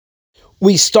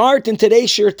We start in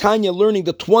today's Shir Tanya learning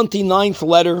the 29th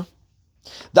letter.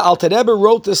 The Alter Rebbe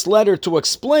wrote this letter to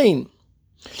explain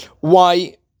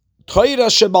why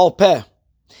Torah Shebal Peh,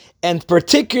 and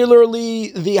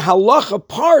particularly the halacha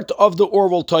part of the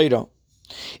oral Torah,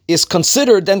 is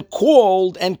considered and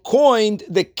called and coined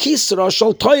the Kisra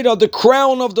Shal Torah, the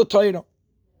crown of the Torah.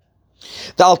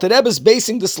 The Alter Rebbe is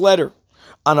basing this letter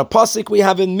on a pasuk we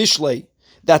have in Mishlei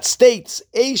that states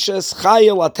Eishes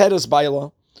Chayil Ateres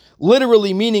Baila,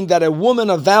 literally meaning that a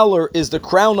woman of valor is the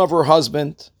crown of her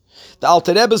husband. The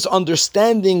Alter Rebbe is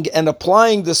understanding and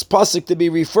applying this pasuk to be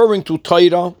referring to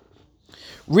Torah.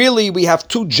 Really, we have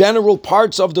two general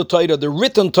parts of the Torah, the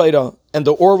written Torah and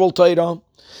the oral Torah.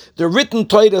 The written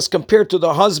Torah is compared to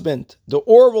the husband. The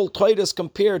oral Torah is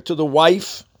compared to the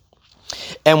wife.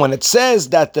 And when it says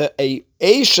that the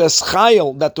Eishes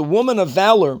Chayil, that the woman of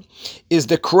valor is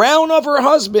the crown of her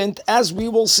husband, as we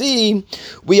will see,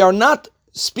 we are not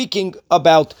speaking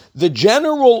about the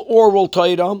general oral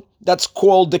Torah that's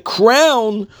called the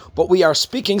crown, but we are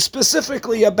speaking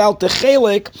specifically about the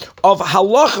chelik of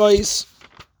halachos.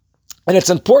 And it's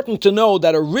important to know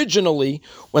that originally,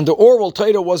 when the oral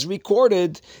Torah was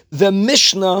recorded, the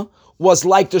Mishnah was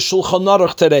like the Shulchan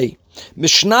Aruch today.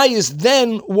 Mishnayos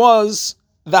then was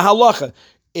the halacha.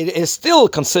 It is still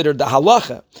considered the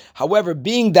halacha. However,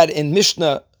 being that in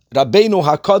Mishnah, Rabbeinu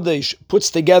HaKadosh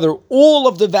puts together all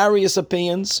of the various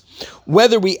opinions,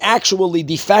 whether we actually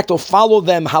de facto follow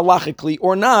them halachically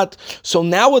or not. So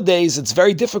nowadays, it's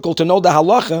very difficult to know the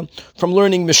halacha from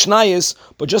learning Mishnayos,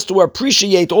 but just to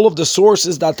appreciate all of the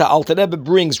sources that the Alter Rebbe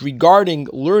brings regarding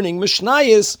learning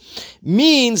Mishnayos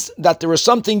means that there is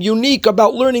something unique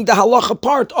about learning the halacha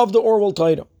part of the oral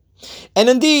Torah. And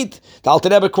indeed, the Alter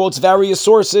Rebbe quotes various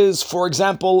sources. For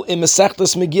example, in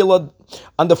Masechtas Megillah,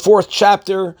 on the 4th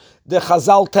chapter, the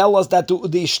Chazal tell us that the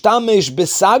Ishtamish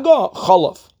Besaga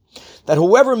Cholav, that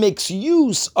whoever makes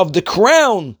use of the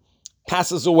crown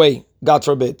passes away, God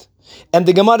forbid. And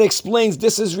the Gemara explains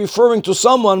this is referring to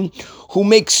someone who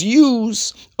makes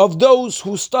use of those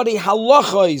who study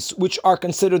halachos, which are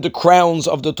considered the crowns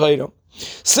of the Torah.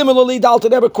 Similarly, the Alter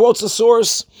Rebbe quotes a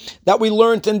source that we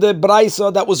learned in the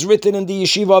Braisa that was written in the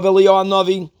Yeshiva of Eliyahu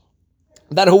Navi,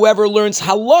 that whoever learns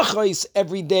halachos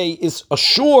every day is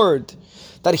assured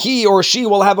that he or she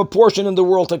will have a portion in the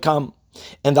world to come.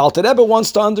 And the Alter Rebbe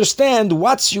wants to understand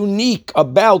what's unique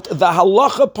about the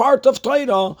halacha part of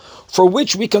Torah, for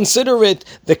which we consider it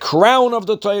the crown of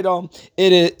the Torah.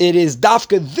 It is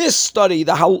dafka this study,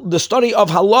 the study of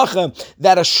halacha,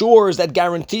 that assures, that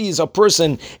guarantees a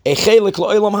person a chelik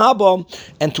la'olam haba.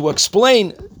 And to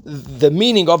explain the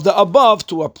meaning of the above,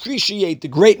 to appreciate the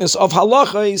greatness of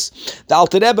halachas, the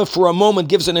Alter Rebbe for a moment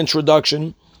gives an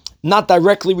introduction, not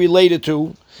directly related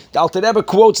to. The Alter Rebbe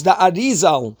quotes the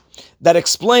Arizal that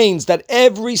explains that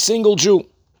every single Jew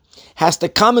has to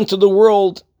come into the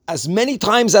world as many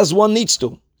times as one needs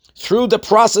to, through the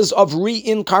process of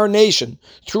reincarnation,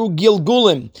 through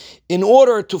Gilgulim, in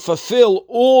order to fulfill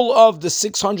all of the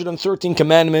 613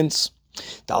 commandments.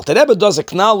 The Alter Rebbe does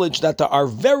acknowledge that there are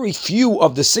very few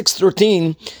of the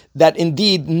 613 that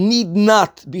indeed need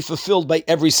not be fulfilled by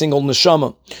every single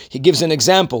neshama. He gives an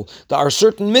example. There are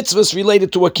certain mitzvahs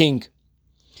related to a king.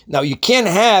 Now, you can't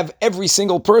have every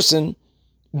single person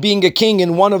being a king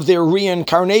in one of their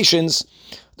reincarnations.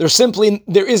 There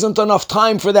isn't enough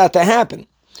time for that to happen.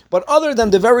 But other than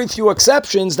the very few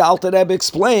exceptions, the Alter Rebbe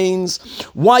explains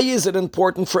why is it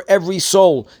important for every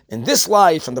soul in this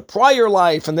life and the prior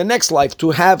life and the next life to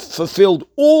have fulfilled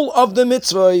all of the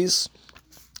mitzvahs.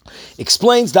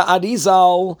 Explains the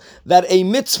Arizal that a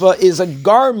mitzvah is a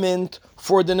garment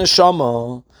for the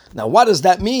neshama. Now, what does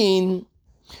that mean?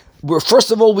 First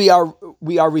of all, we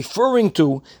are referring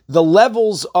to the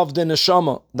levels of the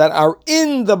neshama that are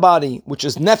in the body, which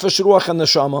is nefesh, ruach, and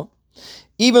neshama,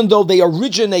 even though they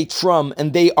originate from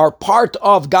and they are part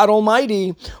of God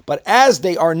Almighty, but as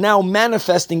they are now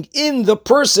manifesting in the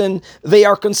person, they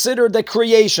are considered a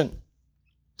creation.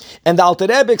 And the Alter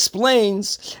Rebbe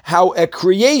explains how a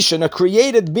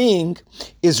created being,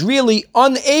 is really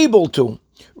unable to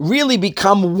really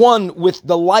become one with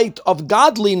the light of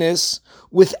godliness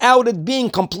without it being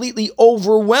completely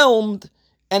overwhelmed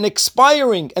and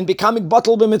expiring and becoming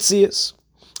batal b'metzias.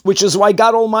 Which is why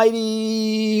God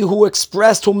Almighty, who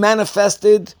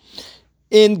manifested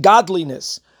in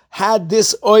godliness, had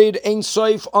this Oid Ein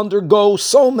Sof undergo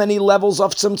so many levels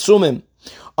of tzimtzumim,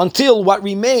 until what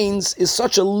remains is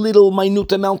such a little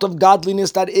minute amount of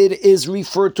godliness that it is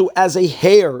referred to as a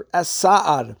hair, as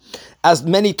sa'ar, as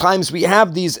many times we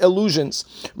have these illusions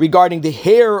regarding the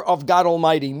hair of God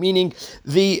Almighty, meaning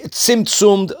the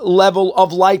tzimtzumed level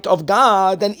of light of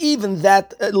God, and even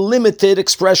that limited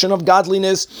expression of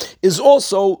godliness is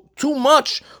also too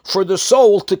much for the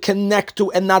soul to connect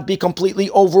to and not be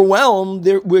completely overwhelmed,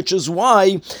 which is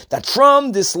why that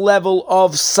from this level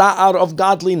of sa'ar, of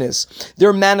godliness,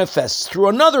 there manifests through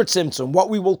another tzimtzum,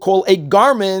 what we will call a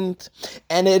garment,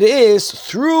 and it is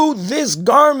through this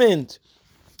garment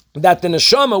that the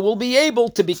neshama will be able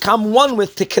to become one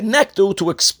with, to connect to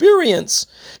experience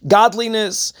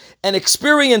godliness and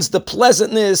experience the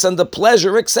pleasantness and the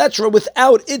pleasure, etc.,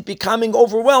 without it becoming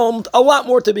overwhelmed. A lot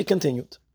more to be continued.